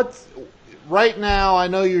right now, I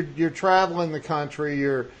know you're traveling the country,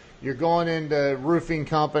 you're going into roofing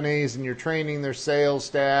companies and you're training their sales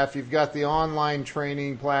staff. You've got the online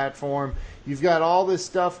training platform. You've got all this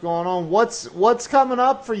stuff going on. What's coming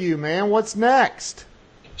up for you, man? What's next?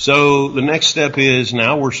 So the next step is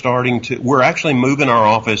now we're actually moving our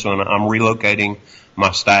office I'm relocating my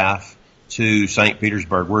staff to St.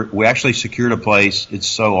 Petersburg. We actually secured a place. It's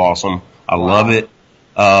so awesome. I love it.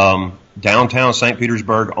 Downtown St.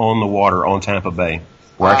 Petersburg on the water on Tampa Bay.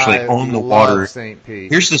 We're actually on the water. St.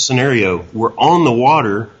 Pete. Here's the scenario. We're on the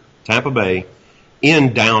water, Tampa Bay,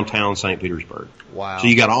 in downtown St. Petersburg. Wow. So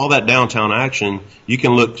you got all that downtown action. You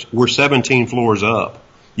can look, we're 17 floors up.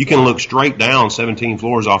 You can look straight down 17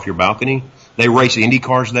 floors off your balcony. They race Indy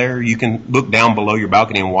cars there. You can look down below your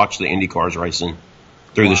balcony and watch the Indy cars racing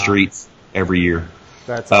through the streets every year.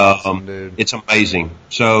 That's awesome, dude. It's amazing.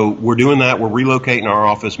 So we're doing that. We're relocating our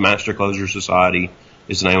office. Master Closure Society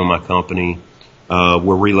is the name of my company.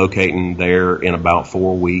 We're relocating there in about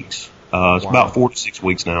 4 weeks. It's about 4 to 6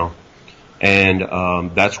 weeks now. And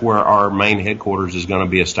that's where our main headquarters is going to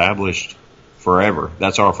be established forever.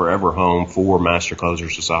 That's our forever home for Master Closure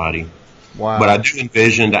Society. Wow. But I do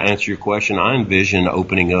envision, to answer your question, I envision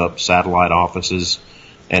opening up satellite offices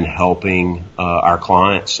and helping our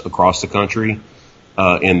clients across the country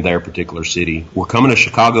in their particular city. We're coming to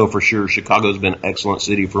Chicago for sure. Chicago's been an excellent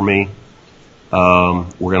city for me. We're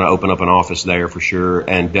going to open up an office there for sure,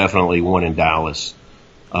 and definitely one in Dallas.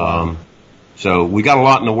 So we got a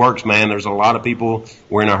lot in the works, man. There's a lot of people.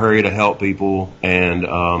 We're in a hurry to help people,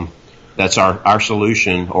 and that's our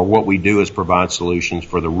solution, or what we do is provide solutions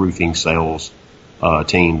for the roofing sales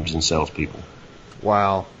teams and salespeople.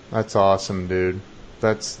 Wow, that's awesome, dude.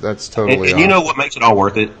 That's totally and awesome. You know what makes it all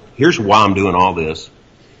worth it? Here's why I'm doing all this.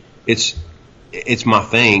 It's my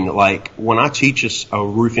thing. Like, when I teach a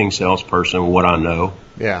roofing salesperson what I know,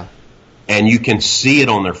 yeah, and you can see it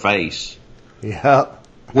on their face. Yeah.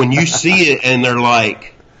 When you see it and they're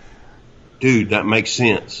like, dude, that makes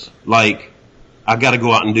sense. Like, I got to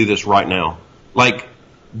go out and do this right now. Like,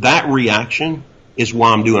 that reaction is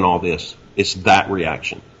why I'm doing all this. It's that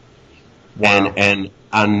reaction. Wow. And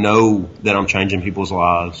I know that I'm changing people's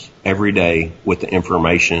lives every day with the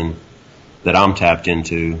information that I'm tapped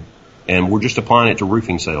into, and we're just applying it to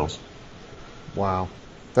roofing sales. Wow.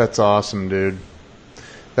 That's awesome, dude.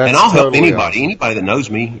 And I'll help anybody that knows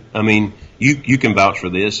me. I mean, you can vouch for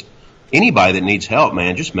this. Anybody that needs help,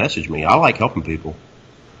 man, just message me. I like helping people.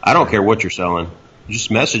 I don't care what you're selling. Just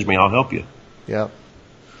message me. I'll help you. Yep.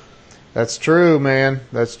 That's true, man.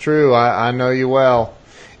 That's true. I know you well.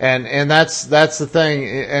 And that's the thing.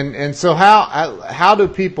 And so how do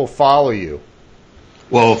people follow you?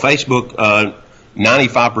 Well, Facebook,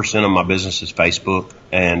 95% of my business is Facebook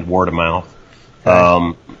and word of mouth.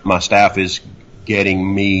 Okay. My staff is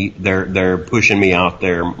getting me, they're pushing me out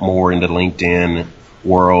there more into LinkedIn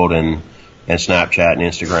world and Snapchat and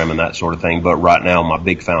Instagram and that sort of thing. But right now, my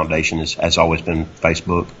big foundation has always been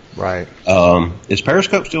Facebook. Right. Is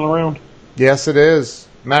Periscope still around? Yes, it is.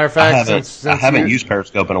 Matter of fact, I haven't used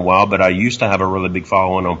Periscope in a while, but I used to have a really big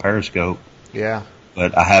following on Periscope. Yeah.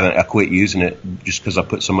 But I quit using it just because I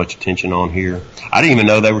put so much attention on here. I didn't even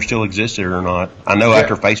know they were still existed or not. I know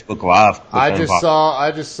after Facebook Live. I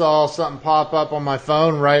just saw something pop up on my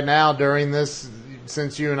phone right now during this,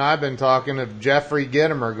 since you and I have been talking, of Jeffrey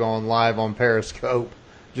Gittimer going live on Periscope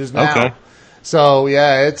just now. Okay. So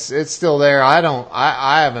yeah, it's still there.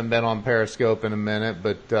 I haven't been on Periscope in a minute,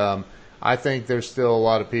 but I think there's still a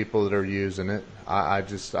lot of people that are using it.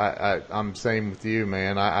 I'm same with you,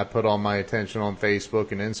 man. I put all my attention on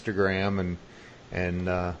Facebook and Instagram, and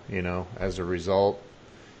as a result,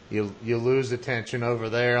 you lose attention over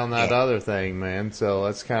there on that other thing, man. So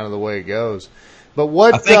that's kind of the way it goes. But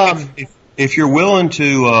what I think if you're willing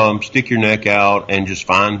to stick your neck out and just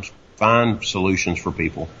find solutions for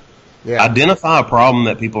people, identify a problem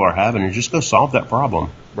that people are having and just go solve that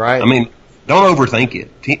problem. Right. I mean, don't overthink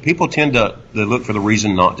it. People tend to look for the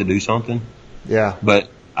reason not to do something. Yeah. But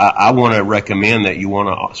I want to recommend that you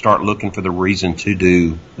want to start looking for the reason to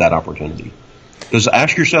do that opportunity. Because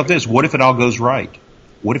ask yourself this: what if it all goes right?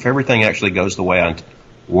 What if everything actually goes the way I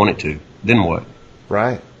want it to? Then what?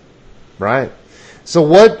 Right. Right. So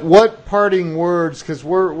what parting words? Because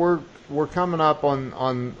we're coming up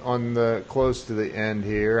on the close to the end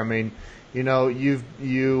here. I mean, you know,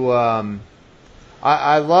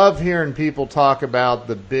 I love hearing people talk about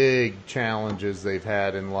the big challenges they've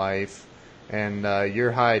had in life, and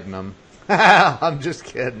you're hiding them. I'm just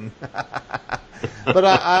kidding. But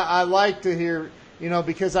I like to hear, you know,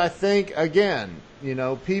 because I think, again, you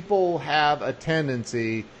know, people have a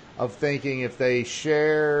tendency of thinking if they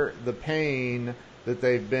share the pain that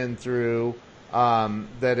they've been through,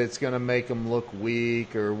 that it's going to make them look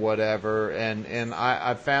weak or whatever. And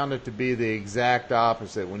I found it to be the exact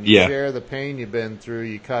opposite. When you share the pain you've been through,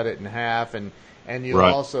 you cut it in half, and you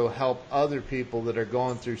also help other people that are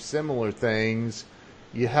going through similar things.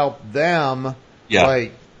 You help them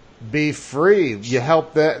like be free. You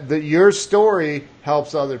help that your story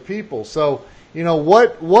helps other people. So, you know,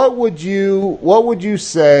 what would you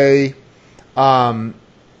say as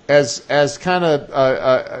kind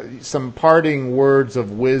of some parting words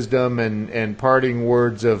of wisdom and parting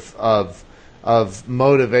words of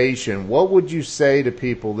motivation? What would you say to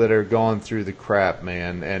people that are going through the crap,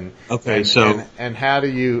 man? And how do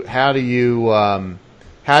you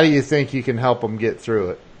think you can help them get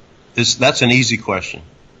through it? That's an easy question.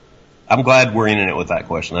 I'm glad we're in it with that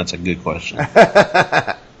question. That's a good question.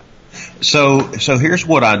 So here's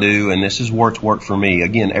what I do, and this is what's worked for me.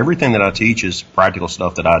 Again, everything that I teach is practical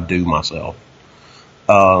stuff that I do myself.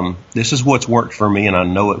 This is what's worked for me, and I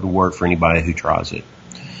know it will work for anybody who tries it.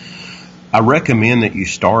 I recommend that you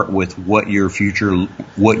start with what you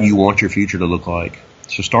want your future to look like.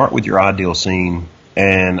 So start with your ideal scene,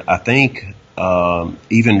 and I think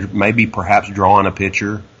even maybe perhaps drawing a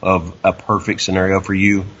picture of a perfect scenario for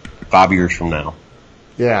you 5 years from now.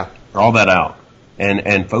 Yeah. Draw that out.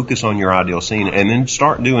 And focus on your ideal scene, and then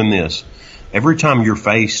start doing this. Every time you're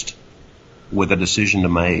faced with a decision to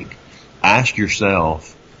make, ask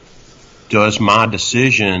yourself, does my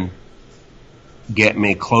decision get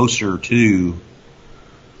me closer to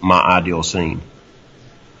my ideal scene?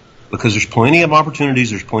 Because there's plenty of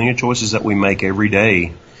opportunities, there's plenty of choices that we make every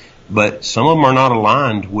day, but some of them are not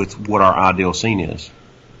aligned with what our ideal scene is.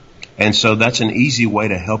 And so that's an easy way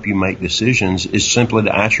to help you make decisions, is simply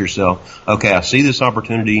to ask yourself, okay, I see this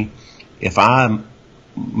opportunity. If I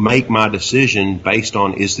make my decision based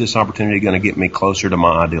on, is this opportunity going to get me closer to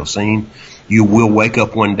my ideal scene? You will wake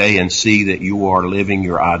up one day and see that you are living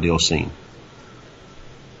your ideal scene.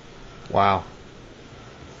 Wow.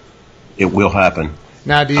 It will happen.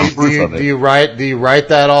 Now, do you write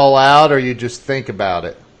that all out, or you just think about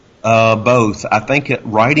it? Both. I think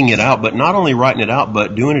writing it out, but not only writing it out,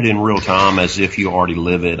 but doing it in real time as if you already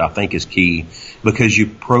live it, I think is key, because you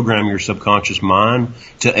program your subconscious mind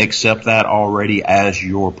to accept that already as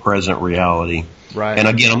your present reality. Right. And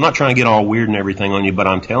again, I'm not trying to get all weird and everything on you, but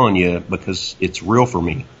I'm telling you because it's real for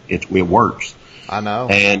me. It works. I know.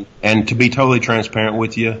 And to be totally transparent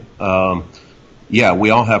with you, yeah,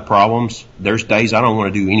 we all have problems. There's days I don't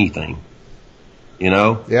want to do anything, you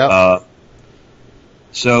know? Yeah.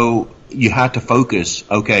 So you have to focus.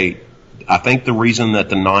 Okay, I think the reason that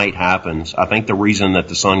the night happens, I think the reason that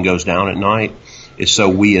the sun goes down at night is so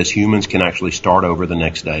we as humans can actually start over the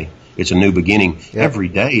next day. It's a new beginning. Yep. Every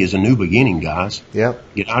day is a new beginning, guys. Yep.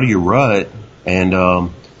 Get out of your rut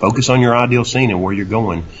and focus on your ideal scene and where you're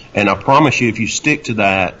going. And I promise you, if you stick to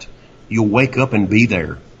that, you'll wake up and be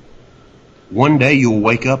there. One day you'll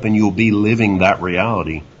wake up and you'll be living that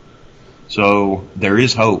reality. So there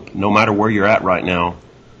is hope. No matter where you're at right now,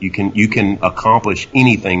 you can accomplish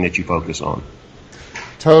anything that you focus on.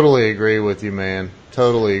 Totally agree with you, man.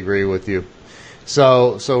 Totally agree with you.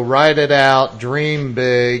 So write it out, dream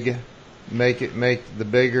big, make the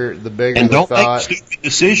bigger and the don't thought. make stupid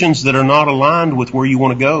decisions that are not aligned with where you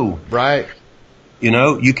want to go. Right. You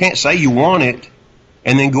know, you can't say you want it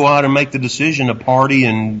and then go out and make the decision to party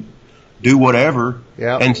and do whatever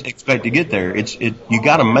and expect to get there. You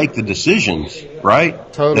got to make the decisions, right?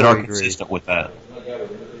 Totally that are agree. Consistent with that.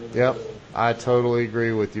 Yep, I totally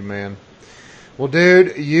agree with you, man. Well,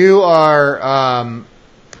 dude, you are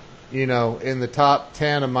in the top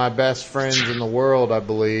 10 of my best friends in the world, I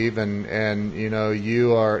believe, and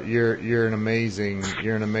you're an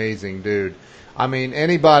amazing dude. I mean,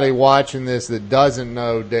 anybody watching this that doesn't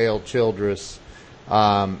know Dale Childress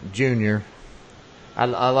Jr.,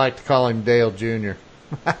 I like to call him Dale Jr.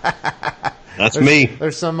 That's me.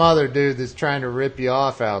 There's some other dude that's trying to rip you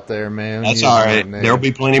off out there, man. That's all right. There'll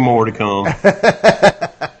be plenty more to come.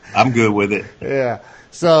 I'm good with it. Yeah.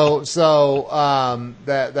 So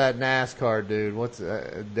that NASCAR dude, what's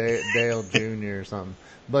Dale Jr. or something.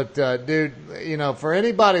 But dude, for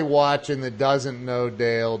anybody watching that doesn't know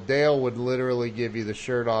Dale would literally give you the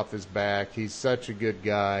shirt off his back. He's such a good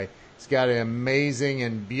guy. He's got an amazing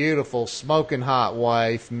and beautiful, smoking hot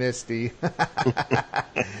wife, Misty.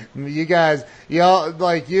 You guys, y'all,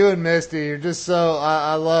 like you and Misty, you're just so.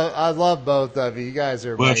 I love both of you. You guys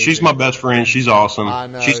are. Well, amazing. She's my best friend. She's awesome. I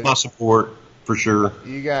know. She's my support for sure.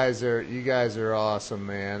 You guys are awesome,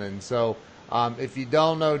 man. And so, if you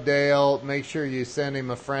don't know Dale, make sure you send him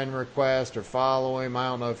a friend request or follow him. I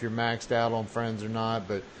don't know if you're maxed out on friends or not,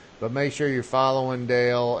 but make sure you're following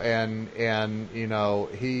Dale, and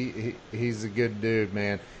he's a good dude,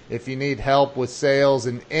 man. If you need help with sales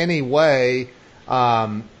in any way,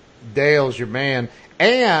 Dale's your man.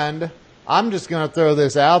 And I'm just going to throw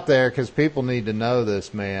this out there because people need to know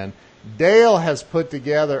this, man. Dale has put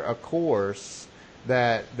together a course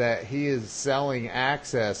that he is selling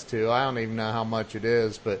access to. I don't even know how much it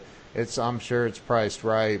is, but I'm sure it's priced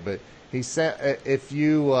right, but he said if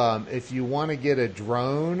you want to get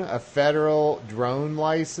a federal drone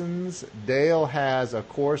license, Dale has a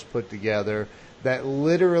course put together that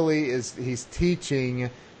literally he's teaching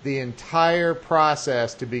the entire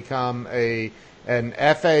process to become an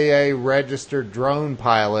FAA registered drone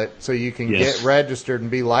pilot, so you can get registered and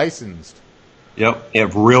be licensed. Yep, you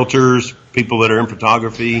have realtors, people that are in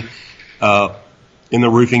photography, in the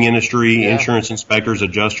roofing industry, insurance inspectors,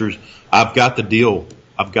 adjusters. I've got the deal.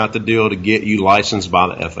 To get you licensed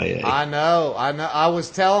by the FAA. I know. I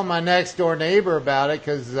was telling my next door neighbor about it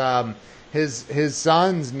because his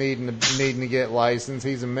son's needing to get licensed.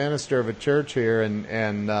 He's a minister of a church here,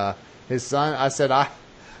 and his son. I said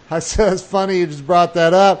it's funny you just brought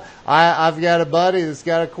that up. I've got a buddy that's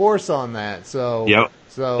got a course on that. So yep.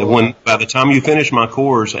 So by the time you finish my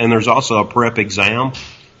course, and there's also a prep exam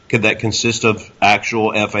that consists of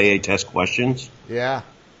actual FAA test questions. Yeah.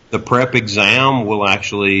 The prep exam will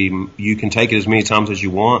you can take it as many times as you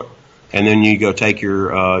want, and then you go take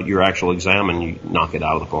your actual exam and you knock it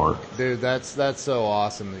out of the park. Dude, that's so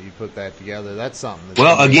awesome that you put that together. That's something.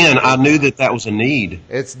 I knew that was a need.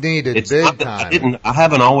 It's needed big time. I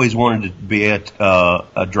haven't always wanted to be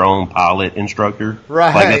a drone pilot instructor.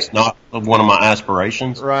 Right. Like that's not one of my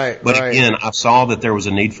aspirations. Right. But again, I saw that there was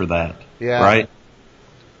a need for that. Yeah. Right.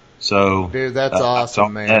 So, dude, that's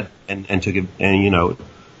awesome, man. And took it, and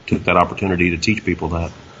took that opportunity to teach people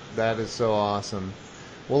that. That is so awesome.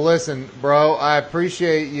 Well, listen, bro, I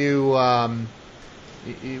appreciate you.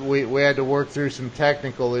 We had to work through some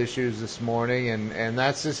technical issues this morning, and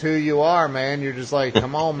that's just who you are, man. You're just like,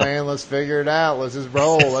 come on, man, let's figure it out. Let's just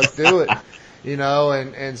roll. Let's do it.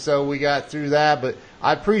 And so we got through that. But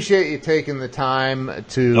I appreciate you taking the time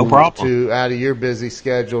no problem. to out of your busy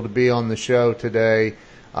schedule to be on the show today.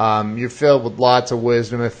 You're filled with lots of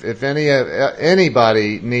wisdom. If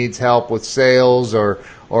anybody needs help with sales or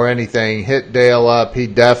anything, hit Dale up. He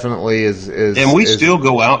definitely is. And we still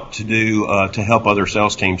go out to do to help other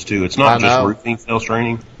sales teams too. It's not just roofing sales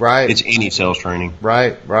training, right? It's any sales training,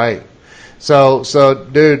 right? So,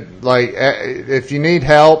 dude, like if you need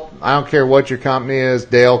help, I don't care what your company is,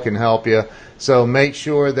 Dale can help you. So make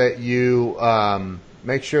sure that you're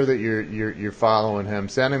following him.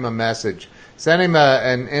 Send him a message. Send him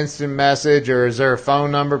an instant message, or is there a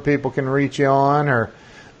phone number people can reach you on? Or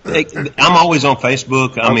I'm always on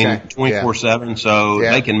Facebook. I mean, 24/7, so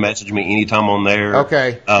they can message me anytime on there.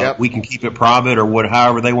 Okay. We can keep it private or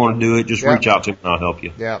however they want to do it. Just reach out to me and I'll help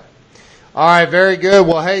you. Yep. All right, very good.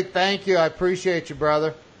 Well, hey, thank you. I appreciate you,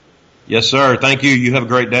 brother. Yes, sir. Thank you. You have a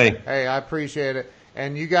great day. Hey, I appreciate it.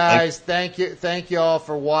 And you guys, thank you all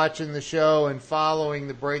for watching the show and following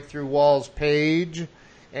the Breakthrough Walls page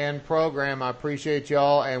and program. I appreciate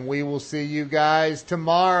y'all, and we will see you guys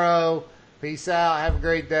tomorrow. Peace out. Have a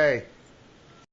great day.